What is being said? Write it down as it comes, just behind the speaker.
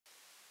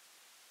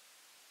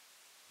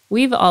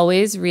We've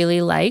always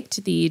really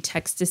liked the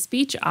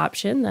text-to-speech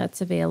option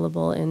that's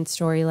available in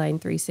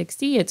Storyline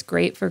 360. It's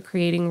great for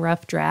creating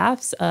rough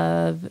drafts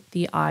of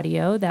the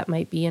audio that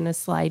might be in a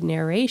slide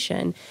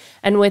narration.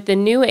 And with the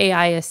new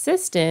AI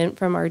assistant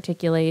from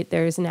Articulate,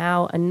 there's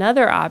now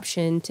another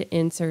option to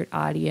insert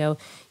audio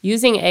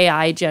using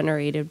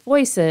AI-generated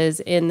voices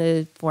in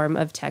the form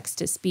of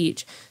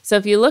text-to-speech. So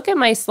if you look at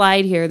my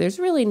slide here, there's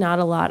really not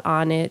a lot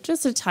on it,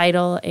 just a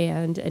title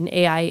and an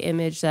AI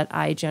image that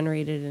I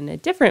generated in a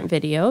different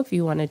video if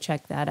you want to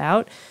check that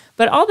out.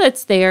 But all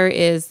that's there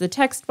is the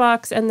text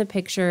box and the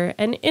picture,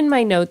 and in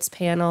my notes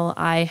panel,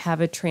 I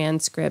have a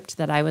transcript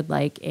that I would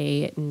like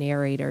a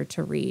narrator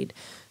to read.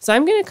 So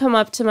I'm going to come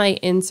up to my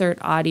Insert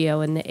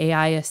Audio in the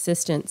AI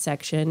Assistant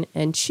section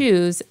and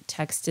choose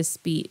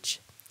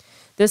Text-to-Speech.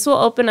 This will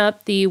open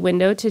up the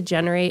window to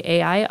generate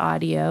AI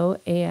audio,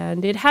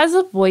 and it has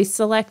a voice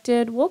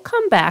selected. We'll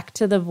come back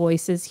to the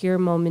voices here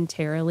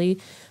momentarily,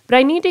 but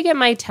I need to get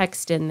my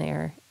text in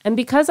there. And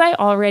because I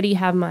already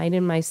have mine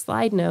in my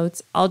slide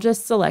notes, I'll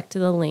just select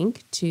the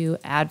link to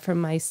add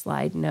from my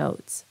slide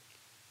notes.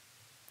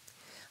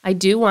 I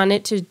do want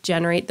it to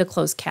generate the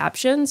closed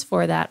captions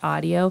for that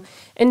audio.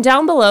 And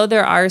down below,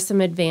 there are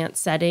some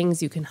advanced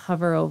settings. You can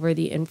hover over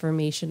the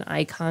information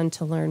icon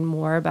to learn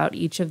more about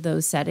each of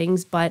those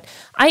settings, but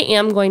I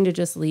am going to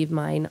just leave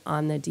mine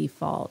on the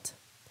default.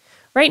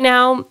 Right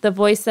now, the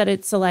voice that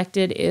it's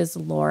selected is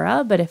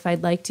Laura, but if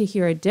I'd like to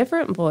hear a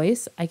different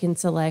voice, I can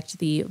select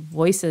the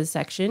Voices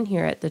section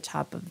here at the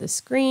top of the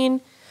screen.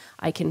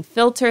 I can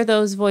filter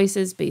those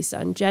voices based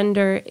on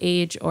gender,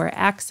 age, or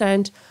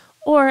accent,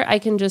 or I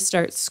can just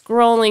start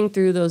scrolling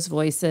through those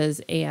voices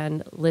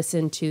and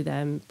listen to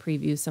them,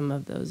 preview some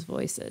of those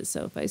voices.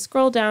 So if I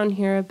scroll down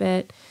here a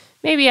bit,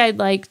 maybe I'd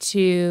like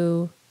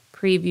to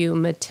preview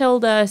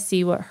Matilda,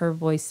 see what her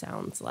voice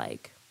sounds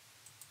like.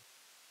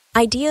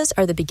 Ideas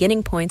are the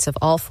beginning points of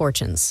all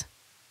fortunes.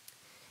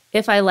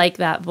 If I like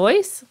that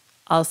voice,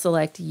 I'll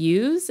select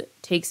Use. It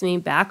takes me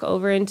back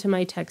over into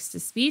my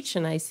text-to-speech,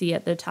 and I see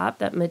at the top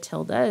that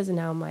Matilda is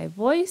now my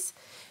voice.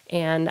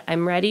 And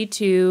I'm ready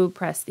to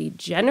press the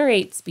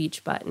Generate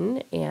Speech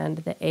button, and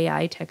the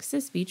AI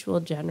text-to-speech will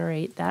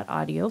generate that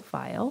audio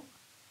file.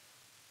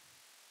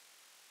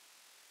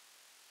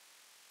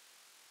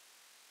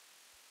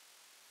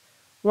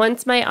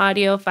 Once my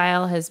audio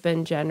file has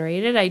been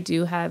generated, I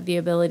do have the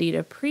ability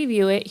to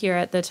preview it here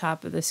at the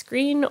top of the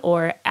screen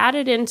or add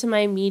it into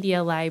my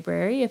media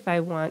library if I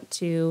want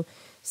to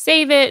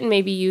save it and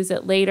maybe use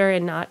it later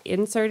and not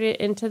insert it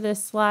into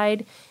this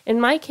slide.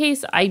 In my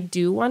case, I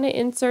do want to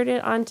insert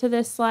it onto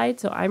this slide,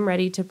 so I'm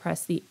ready to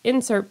press the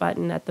Insert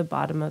button at the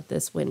bottom of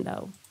this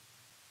window.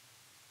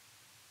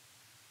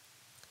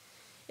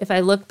 If I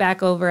look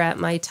back over at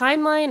my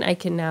timeline, I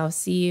can now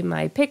see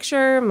my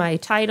picture, my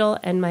title,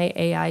 and my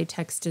AI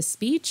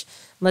text-to-speech.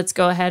 Let's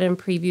go ahead and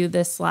preview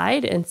this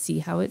slide and see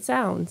how it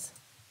sounds.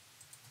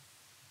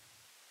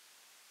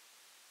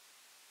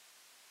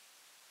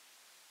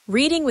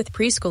 Reading with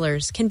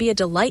preschoolers can be a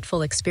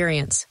delightful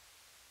experience.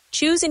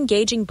 Choose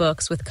engaging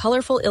books with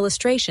colorful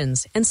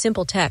illustrations and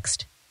simple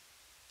text.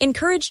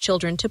 Encourage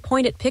children to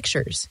point at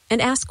pictures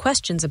and ask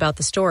questions about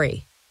the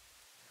story.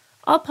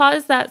 I'll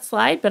pause that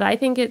slide, but I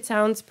think it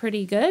sounds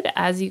pretty good.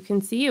 As you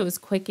can see, it was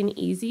quick and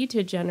easy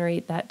to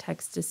generate that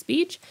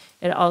text-to-speech.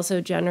 It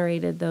also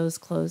generated those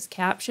closed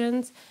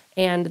captions,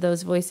 and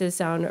those voices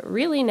sound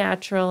really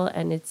natural,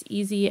 and it's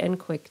easy and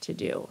quick to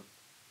do.